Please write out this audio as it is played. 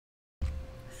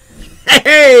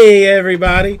Hey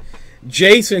everybody,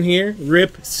 Jason here,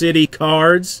 Rip City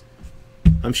Cards.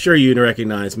 I'm sure you'd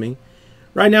recognize me.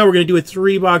 Right now we're going to do a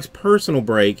 3-box personal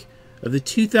break of the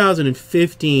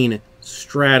 2015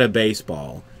 Strata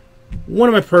baseball. One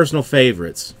of my personal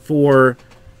favorites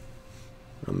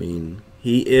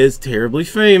he is terribly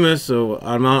famous, so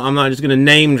I'm not just going to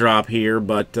name drop here,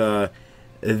 but the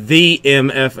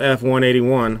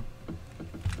mff181.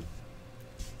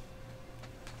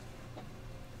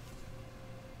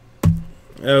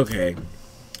 Okay,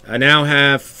 I now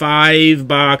have 5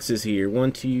 boxes here.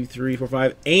 1, 2, 3, 4,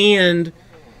 5, and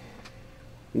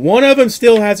one of them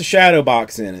still has a shadow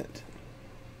box in it.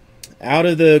 Out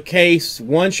of the case,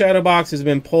 one shadow box has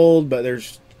been pulled, but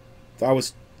I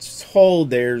was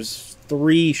told there's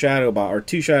 2 shadow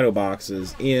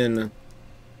boxes in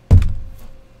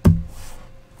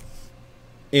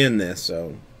this,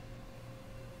 so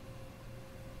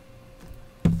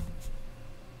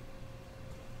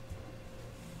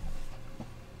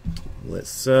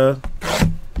let's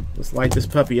light this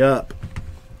puppy up.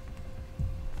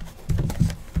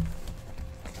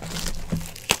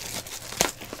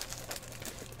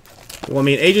 Well, I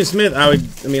mean, Agent Smith,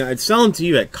 I'd sell them to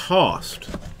you at cost,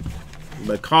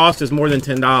 but cost is more than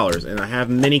 $10, and I have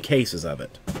many cases of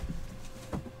it.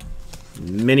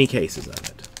 Many cases of it.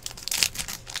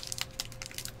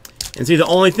 And see, the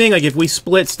only thing, like, if we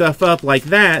split stuff up like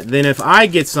that, then if I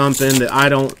get something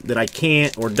that I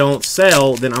can't or don't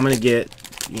sell, then I'm gonna get,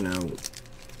 you know,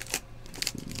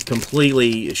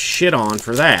 completely shit on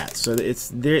for that. So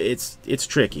it's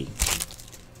tricky.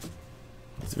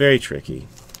 It's very tricky.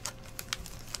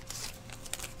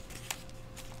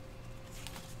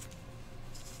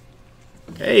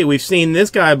 Hey, we've seen this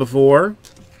guy before.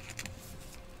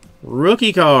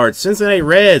 Rookie card, Cincinnati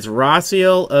Reds,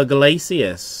 Raciel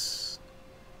Iglesias.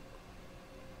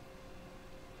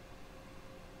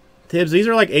 Tibbs, these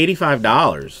are like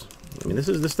 $85. I mean,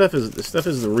 this stuff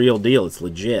is the real deal. It's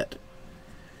legit.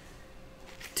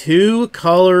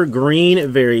 2-color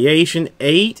green variation,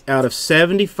 8 out of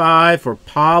 75 for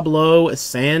Pablo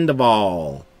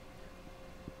Sandoval.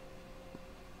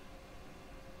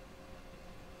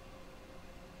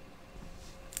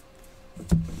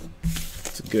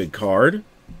 It's a good card.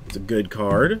 It's a good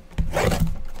card.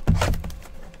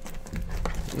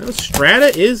 You know,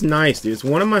 Strata is nice, dude. It's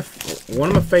one of my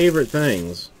favorite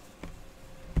things.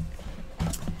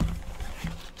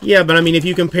 Yeah, but I mean, if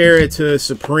you compare it to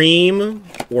Supreme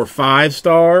or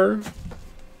 5-star,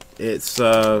 it's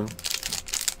I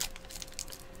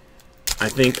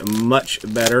think much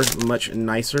better, much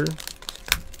nicer.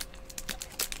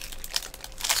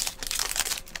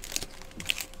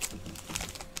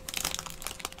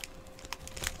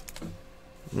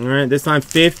 All right, this time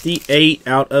 58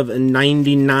 out of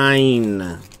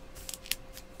 99.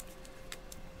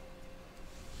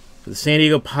 For the San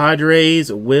Diego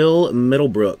Padres, Will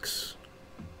Middlebrooks.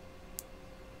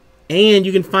 And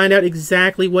you can find out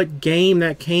exactly what game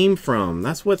that came from.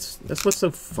 That's what's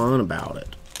so fun about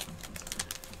it.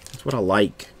 That's what I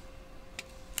like.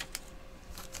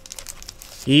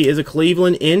 He is a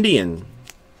Cleveland Indian.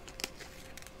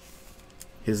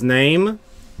 His name,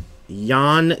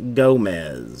 Yan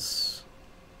Gomez.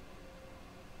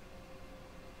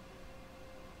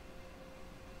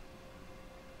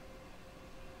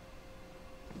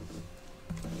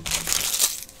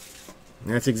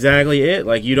 That's exactly it.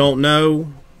 Like, you don't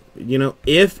know, you know,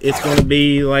 if it's going to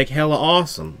be like hella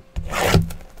awesome.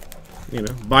 You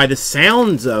know, by the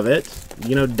sounds of it,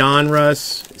 you know,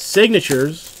 Donruss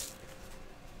signatures,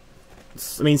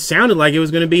 I mean, sounded like it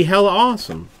was going to be hella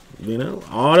awesome. You know,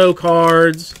 auto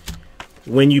cards.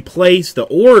 When you place the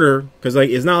order, because like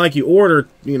it's not like you order,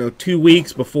 you know, 2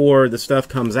 weeks before the stuff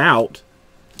comes out.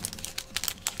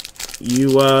 You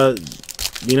know,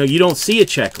 you don't see a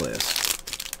checklist,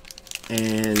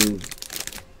 and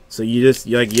so you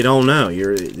don't know.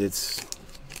 It's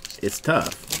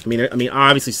tough. I mean,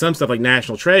 obviously some stuff like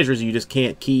National Treasures you just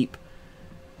can't keep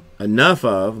enough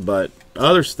of, but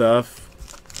other stuff,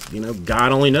 you know,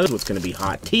 God only knows what's going to be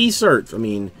hot. T-shirts. I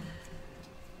mean,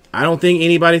 I don't think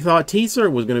anybody thought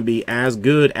T-shirt was going to be as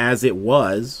good as it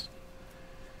was.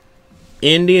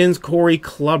 Indians, Corey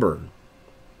Kluber.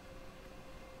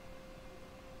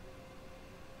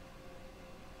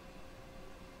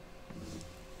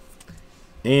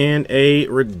 And a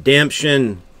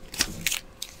redemption.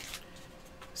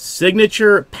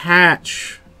 Signature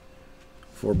patch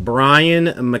for Brian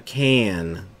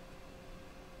McCann.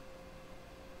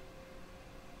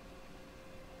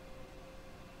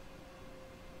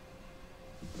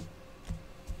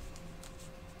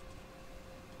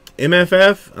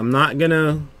 MFF, I'm not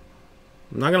gonna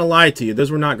lie to you.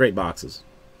 Those were not great boxes.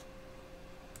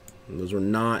 Those were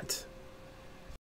not